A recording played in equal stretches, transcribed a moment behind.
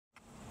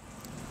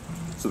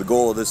So the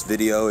goal of this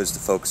video is to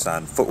focus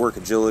on footwork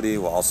agility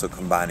while also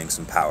combining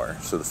some power.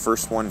 So the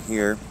first one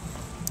here,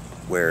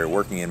 we're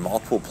working in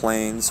multiple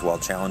planes while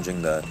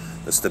challenging the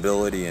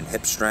stability and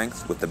hip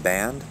strength with the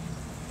band.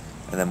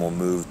 And then we'll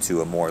move to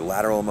a more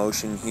lateral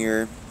motion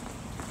here,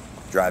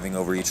 driving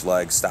over each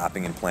leg,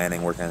 stopping and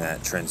planning, working on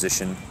that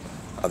transition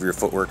of your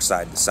footwork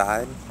side to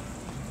side.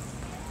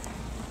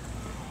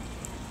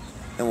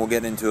 Then we'll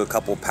get into a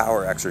couple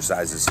power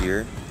exercises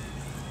here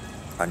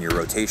on your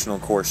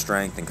rotational core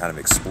strength and kind of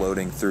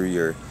exploding through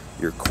your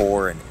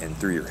core and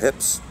through your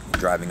hips,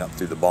 driving up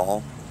through the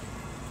ball.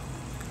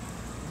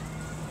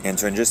 And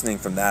transitioning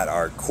from that,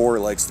 our core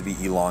likes to be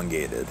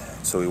elongated.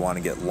 So we want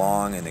to get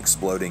long and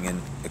exploding in,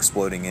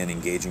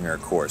 engaging our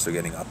core. So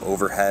getting up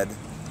overhead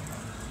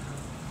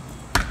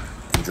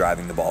and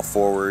driving the ball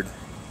forward.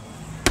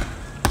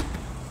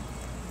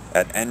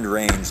 At end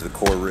range, the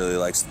core really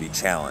likes to be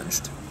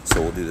challenged. So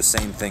we'll do the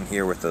same thing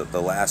here with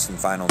the last and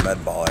final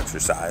med ball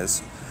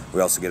exercise. We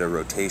also get a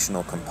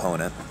rotational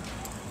component.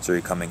 So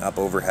you're coming up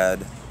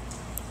overhead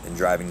and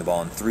driving the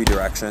ball in 3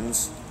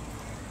 directions.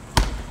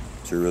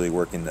 So you're really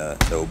working the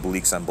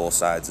obliques on both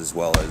sides as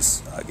well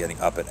as getting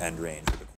up at end range.